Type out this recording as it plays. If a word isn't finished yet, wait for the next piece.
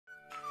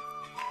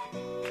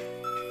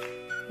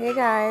Hey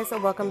guys,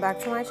 welcome back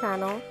to my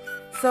channel.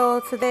 So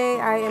today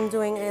I am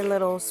doing a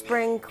little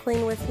spring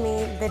clean with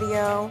me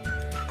video.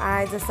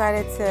 I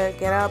decided to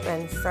get up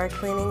and start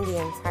cleaning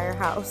the entire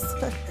house.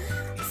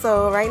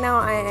 So right now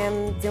I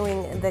am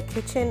doing the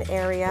kitchen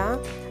area.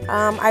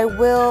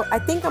 I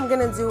think I'm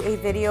gonna do a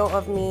video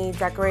of me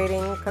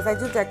decorating because I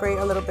do decorate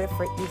a little bit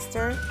for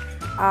Easter.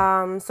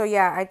 So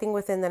yeah, I think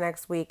within the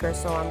next week or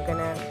so I'm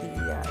gonna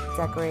be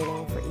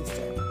decorating for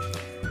Easter.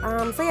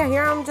 So yeah,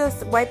 here I'm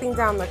just wiping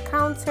down the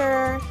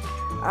counter.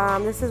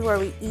 This is where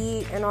we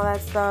eat and all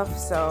that stuff,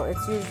 so it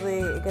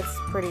gets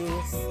pretty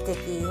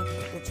sticky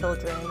with the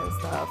children and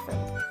stuff,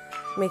 and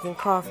making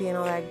coffee and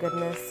all that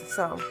goodness.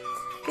 So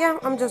yeah,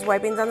 I'm just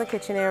wiping down the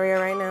kitchen area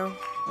right now.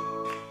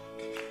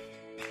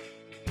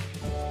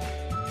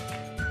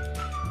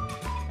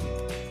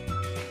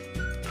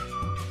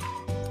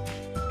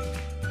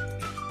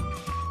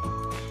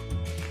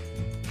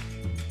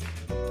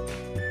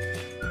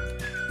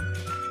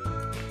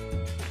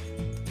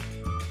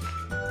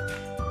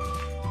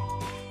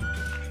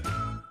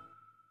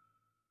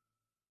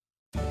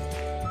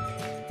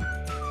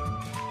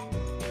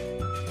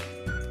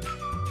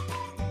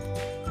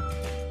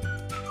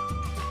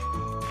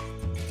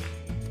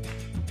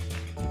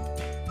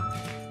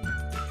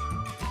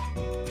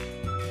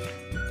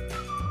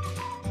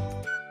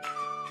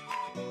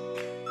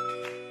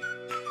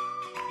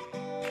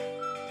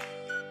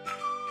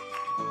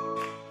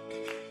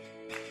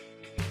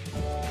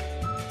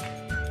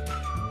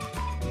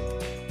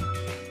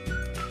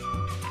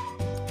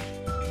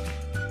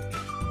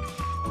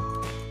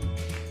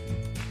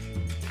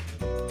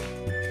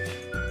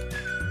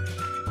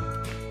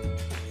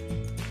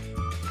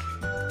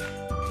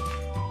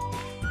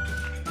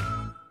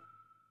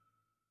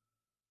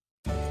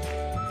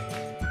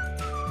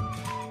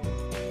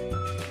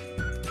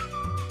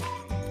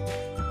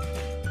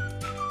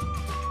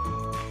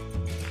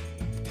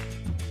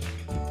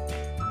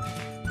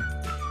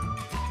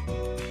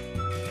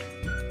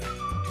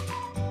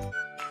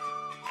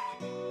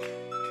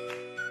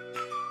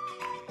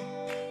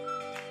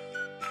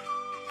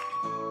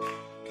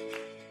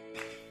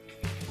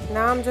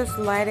 Now I'm just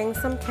lighting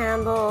some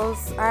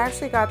candles. I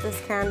actually got this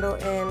candle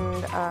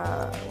in,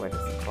 what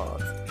is it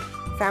called?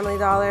 Family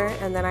Dollar,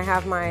 and then I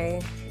have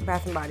my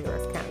Bath and Body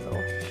Works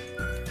candle.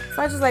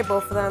 So I just light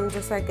both of them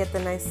just so I get the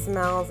nice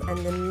smells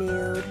and the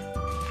mood,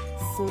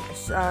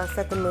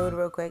 set the mood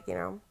real quick, you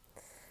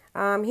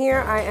know. Here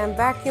I am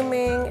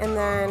vacuuming, and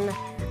then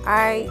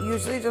I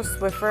usually just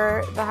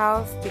Swiffer the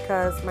house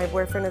because my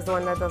boyfriend is the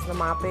one that does the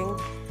mopping.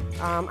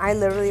 I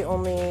literally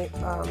only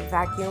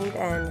vacuumed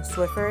and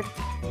Swiffered,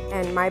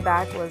 and my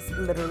back was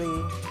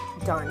literally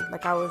done.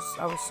 Like I was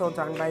so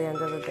done by the end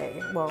of the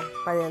day. Well,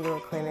 by the end of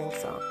the cleaning.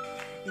 So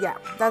yeah,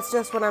 that's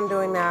just what I'm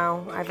doing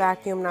now. I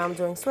vacuum, now I'm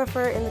doing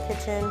Swiffer in the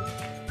kitchen,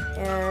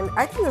 and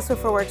I think the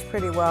Swiffer works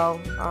pretty well.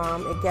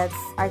 It gets,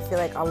 I feel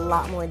like, a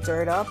lot more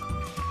dirt up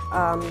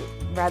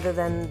rather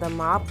than the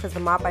mop, because the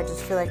mop, I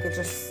just feel like it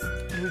just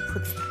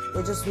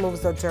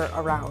moves the dirt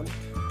around.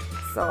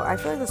 So I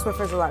feel like the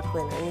Swiffer is a lot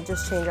cleaner, and you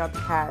just change out the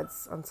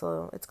pads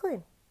until it's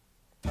clean.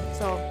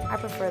 So I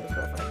prefer the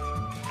Swiffer.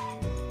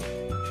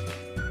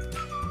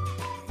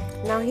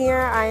 Now here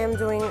I am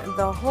doing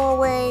the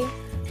hallway.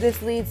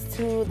 This leads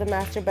to the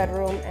master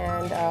bedroom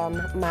and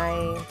my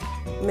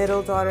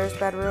middle daughter's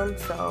bedroom.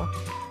 So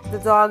the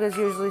dog is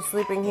usually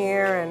sleeping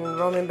here and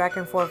roaming back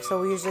and forth, so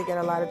we usually get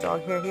a lot of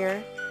dog hair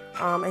here.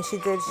 And she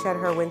did shed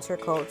her winter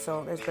coat,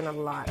 so there's been a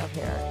lot of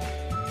hair.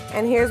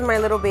 And here's my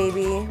little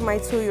baby, my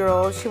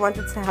 2-year-old. She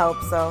wanted to help,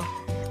 so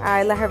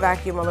I let her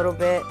vacuum a little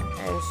bit,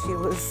 and she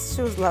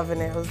was loving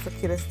it. It was the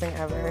cutest thing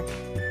ever.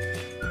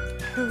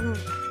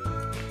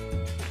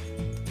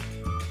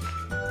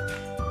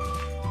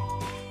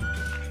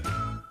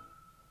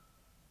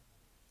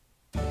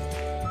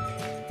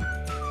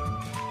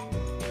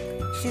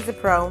 She's a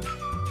pro.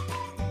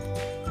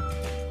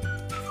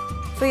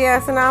 So yeah,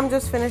 so now I'm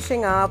just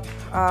finishing up,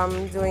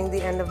 doing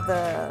the end of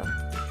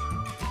the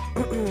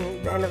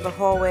the end of the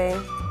hallway.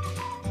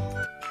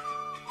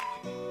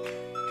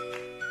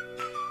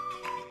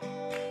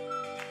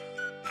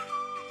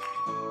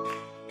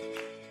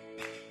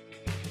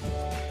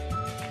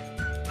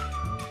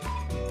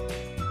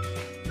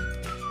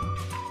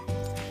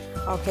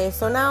 Okay,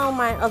 so now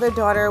my other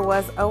daughter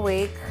was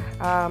awake,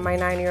 my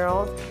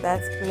 9-year-old.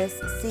 That's Miss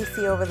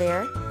Cece over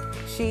there.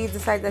 She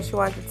decided that she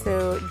wanted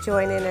to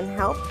join in and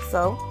help,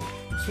 so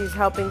she's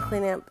helping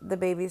clean up the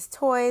baby's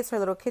toys, her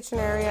little kitchen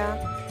area.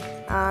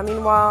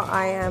 Meanwhile,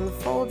 I am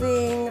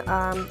folding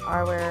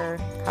our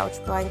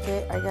couch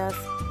blanket, I guess,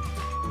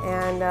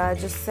 and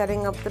just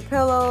setting up the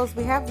pillows.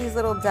 We have these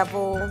little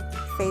devil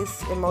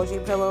face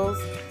emoji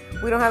pillows.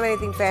 We don't have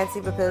anything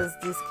fancy because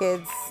these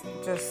kids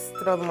just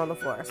throw them on the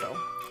floor, so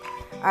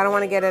I don't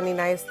want to get any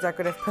nice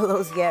decorative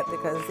pillows yet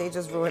because they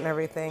just ruin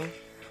everything.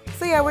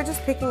 So yeah, we're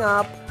just picking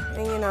up,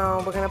 and you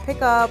know, we're gonna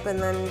pick up and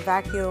then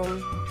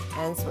vacuum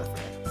and Swiffer.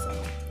 So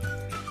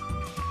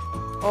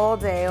all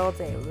day,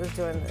 we was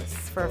doing this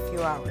for a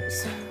few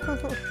hours.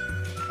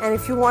 And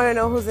if you want to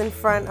know who's in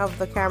front of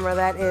the camera,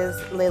 that is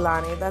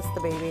Leilani. That's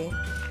the baby.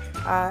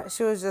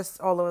 She was just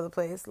all over the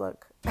place.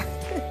 Look.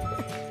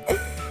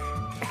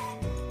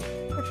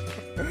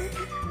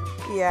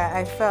 Yeah,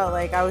 I felt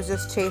like I was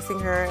just chasing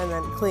her and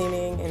then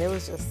cleaning, and it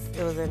was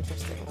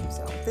interesting.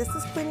 So this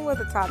is cleaning with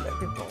a toddler,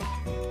 people.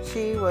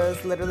 She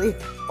was literally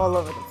all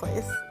over the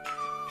place.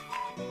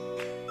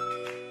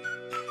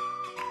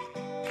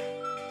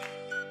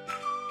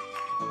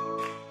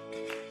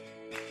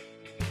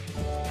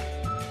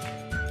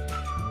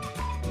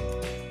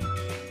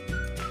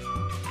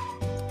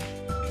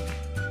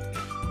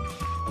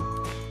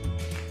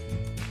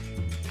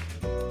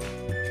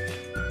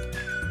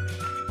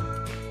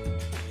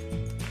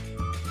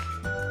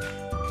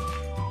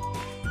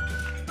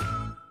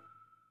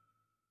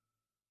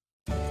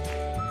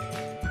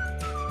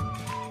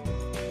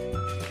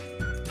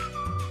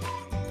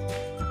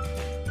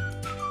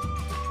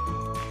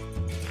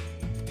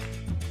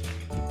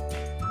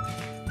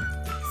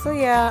 So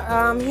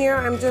yeah, here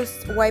I'm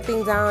just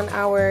wiping down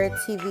our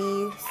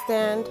TV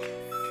stand.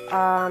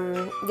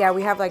 Yeah,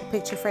 we have like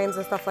picture frames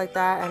and stuff like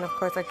that, and of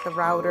course like the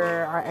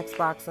router, our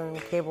Xbox and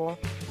cable.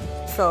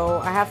 So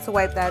I have to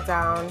wipe that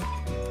down.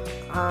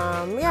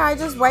 Yeah, I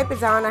just wipe it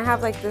down. I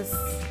have like this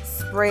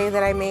spray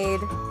that I made.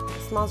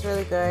 It smells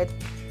really good.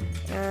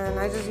 And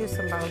I just use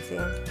some Bounty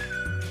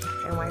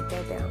and wipe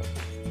that down.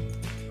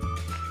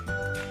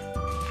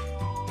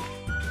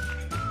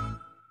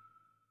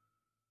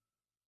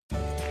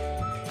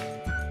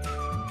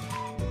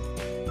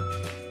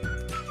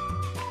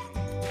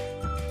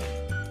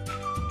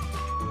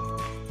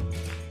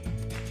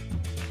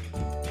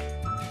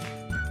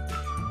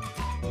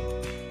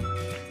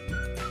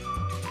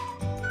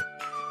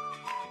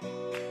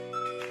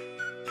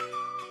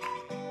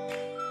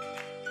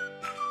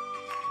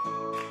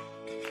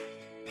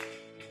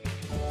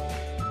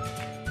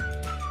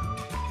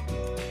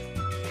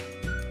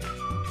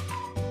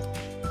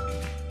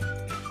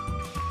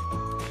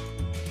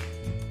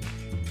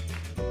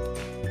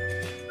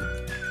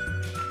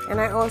 And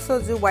I also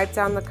do wipe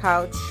down the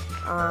couch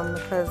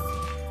because,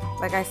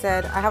 like I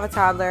said, I have a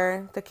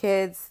toddler. The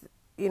kids,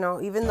 you know,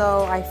 even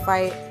though I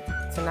fight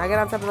to not get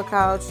on top of the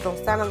couch, don't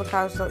stand on the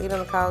couch, don't eat on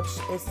the couch,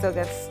 it still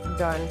gets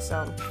done.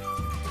 So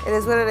it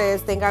is what it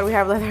is. Thank God we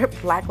have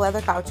black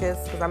leather couches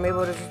because I'm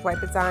able to just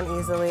wipe it down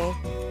easily.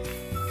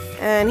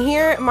 And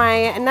here,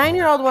 my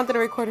 9-year-old wanted to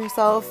record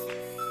herself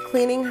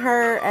cleaning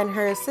her and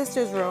her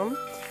sister's room.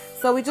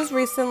 So we just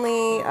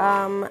recently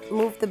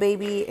moved the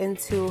baby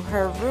into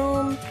her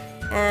room.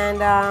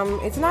 And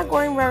it's not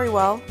going very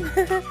well.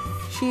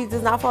 She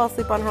does not fall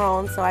asleep on her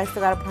own, so I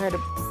still gotta put her to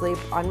sleep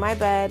on my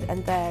bed.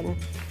 And then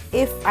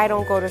if I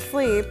don't go to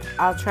sleep,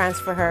 I'll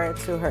transfer her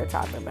to her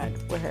toddler bed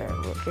with her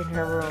in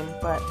her room.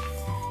 But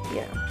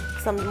yeah,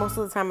 most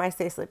of the time I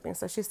stay sleeping,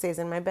 so she stays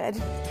in my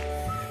bed.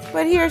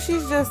 But here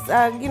she's just,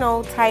 you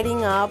know,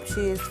 tidying up.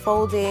 She's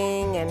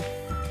folding and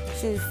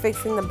she's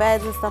fixing the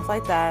beds and stuff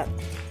like that.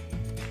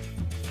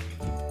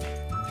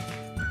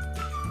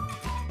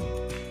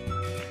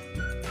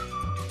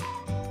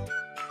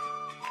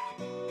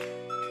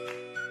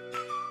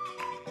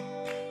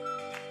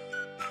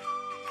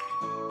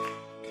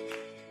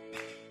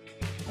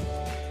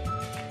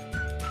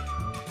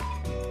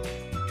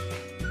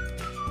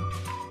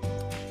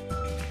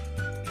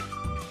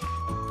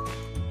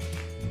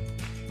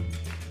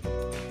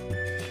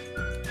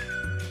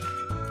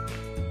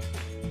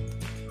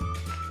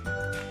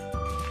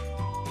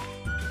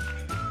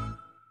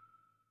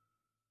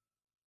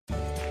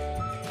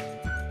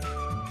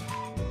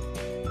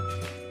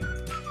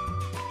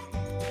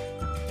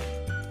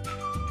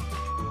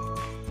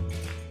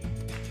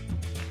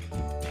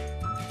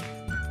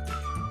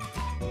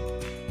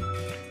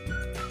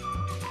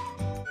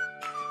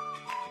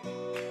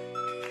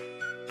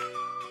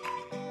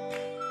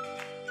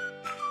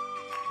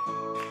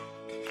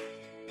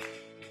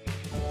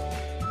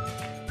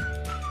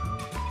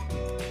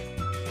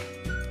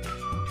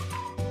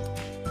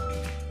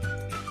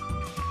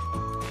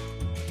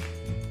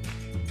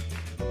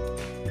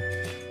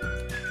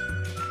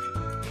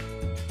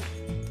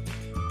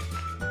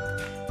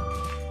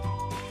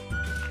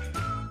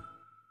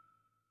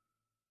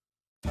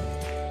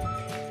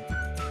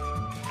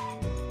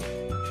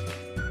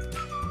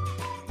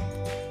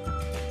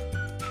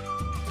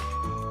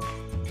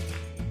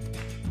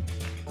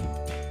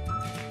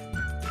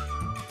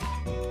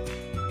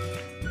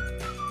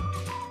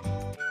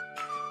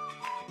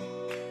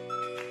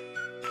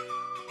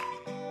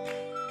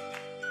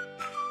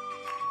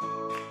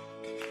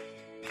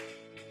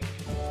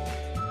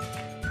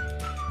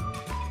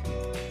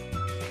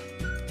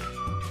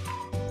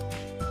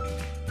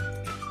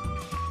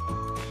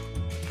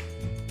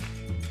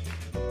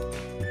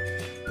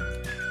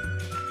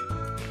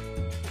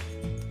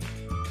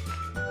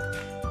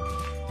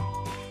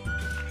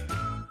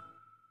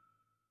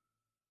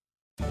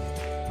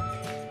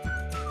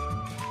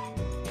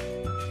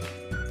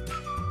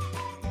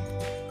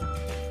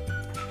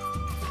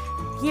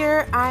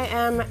 Here I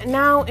am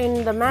now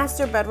in the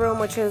master bedroom,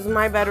 which is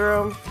my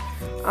bedroom.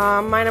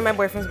 Mine and my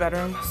boyfriend's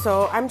bedroom.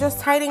 So I'm just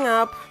tidying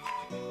up,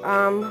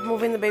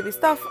 moving the baby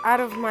stuff out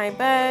of my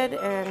bed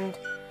and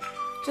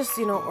just,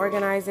 you know,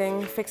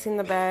 organizing, fixing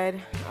the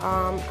bed.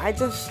 I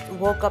just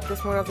woke up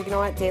this morning. I was like, you know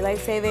what, daylight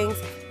savings,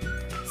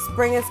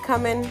 spring is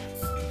coming.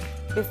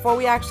 Before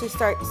we actually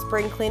start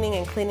spring cleaning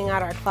and cleaning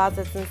out our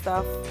closets and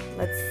stuff,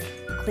 let's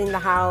clean the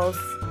house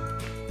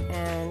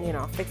and, you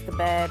know, fix the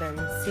bed and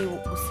see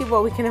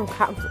what we can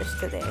accomplish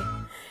today,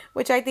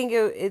 which I think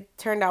it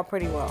turned out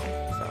pretty well.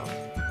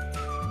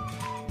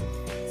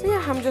 So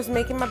yeah, I'm just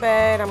making my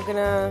bed. I'm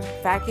gonna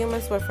vacuum a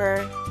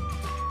Swiffer.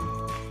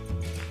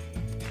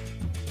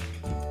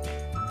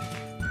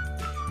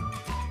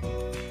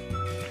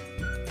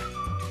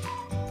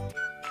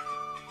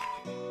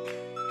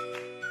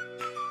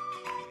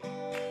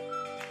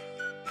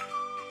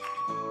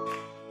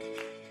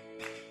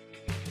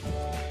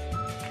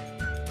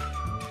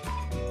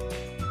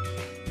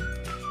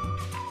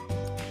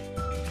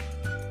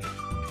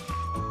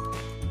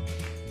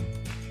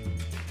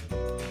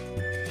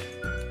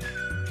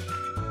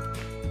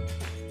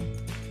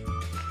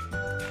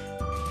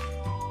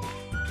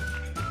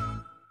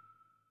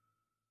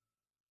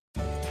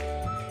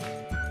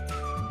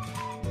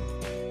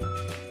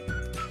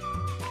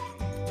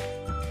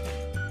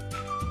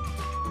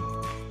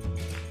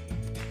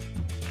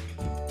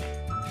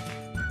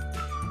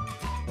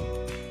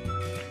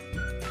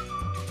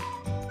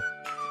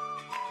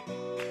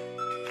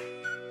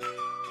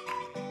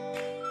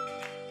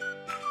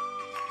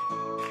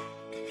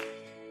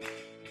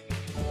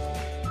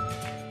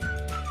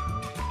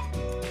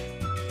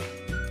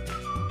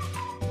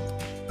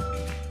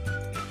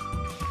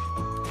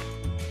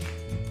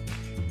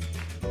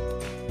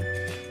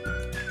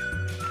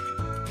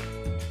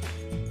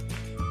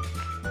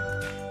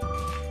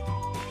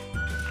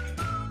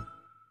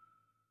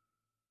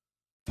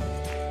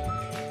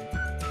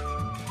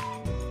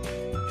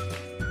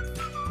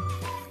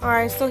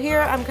 Alright, so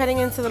here I'm cutting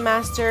into the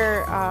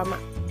master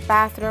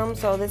bathroom.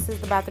 So this is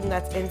the bathroom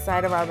that's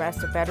inside of our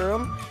master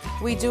bedroom.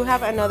 We do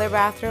have another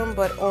bathroom,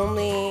 but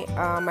only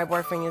my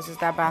boyfriend uses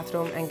that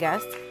bathroom and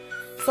guests.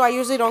 So I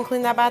usually don't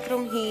clean that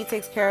bathroom. He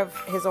takes care of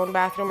his own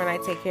bathroom and I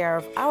take care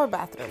of our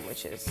bathroom,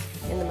 which is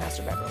in the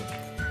master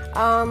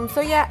bedroom.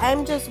 So yeah,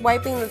 I'm just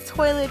wiping the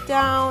toilet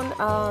down.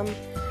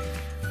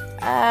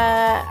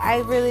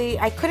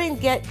 I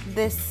couldn't get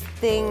this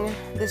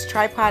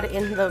tripod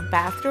in the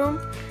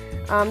bathroom.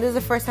 This is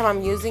the first time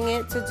I'm using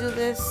it to do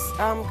this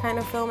kind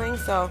of filming,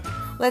 so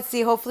let's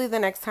see. Hopefully the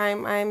next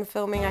time I'm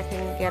filming I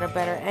can get a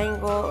better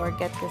angle or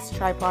get this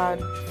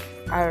tripod,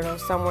 I don't know,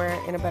 somewhere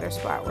in a better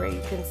spot where you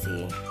can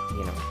see,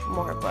 you know,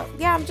 more. But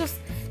yeah, I'm just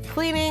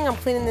cleaning. I'm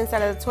cleaning the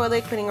inside of the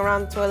toilet, cleaning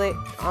around the toilet,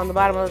 on the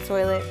bottom of the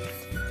toilet,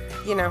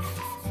 you know.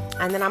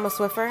 And then I'm a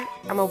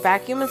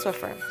vacuum and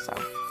Swiffer, so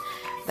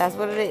that's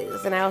what it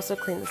is. And I also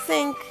clean the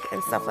sink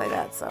and stuff like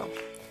that. So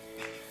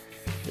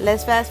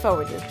let's fast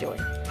forward this joy.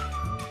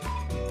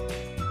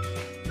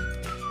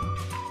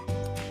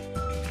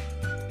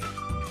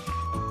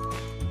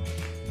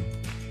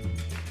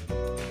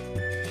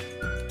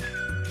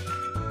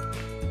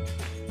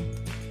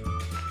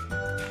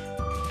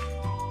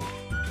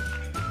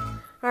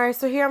 Alright,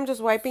 so here I'm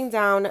just wiping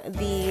down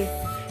the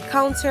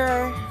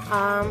counter.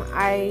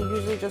 I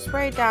usually just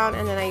spray it down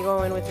and then I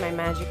go in with my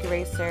magic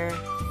eraser.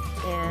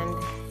 And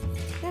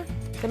yeah,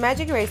 the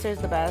magic eraser is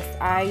the best.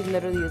 I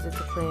literally use it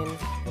to clean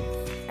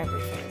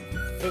everything.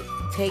 It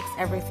takes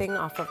everything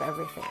off of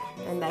everything,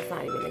 and that's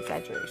not even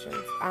exaggeration.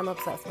 I'm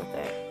obsessed with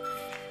it.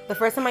 The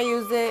first time I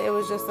used it, it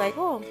was just like,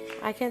 oh,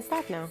 I can't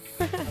stop now.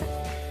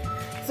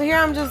 So here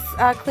I'm just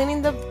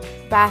cleaning the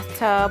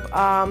bathtub.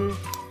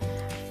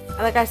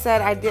 Like I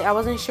said, I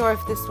wasn't sure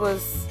if this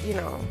was, you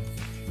know,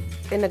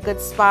 in a good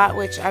spot,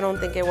 which I don't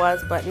think it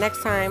was, but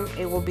next time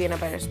it will be in a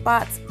better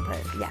spot. But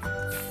yeah.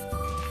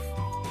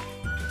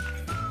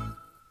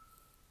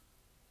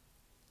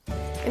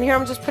 And here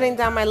I'm just putting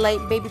down my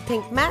light baby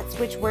pink mats,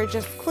 which were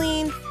just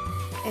cleaned.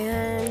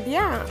 And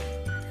yeah,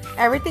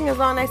 everything is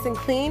all nice and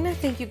clean.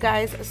 Thank you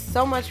guys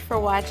so much for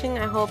watching.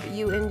 I hope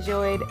you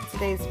enjoyed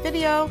today's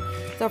video.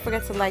 Don't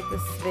forget to like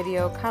this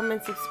video,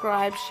 comment,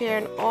 subscribe, share,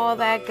 and all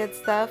that good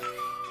stuff.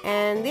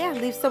 And yeah,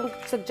 leave some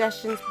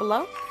suggestions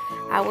below.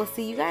 I will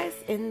see you guys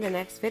in the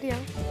next video.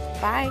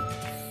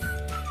 Bye.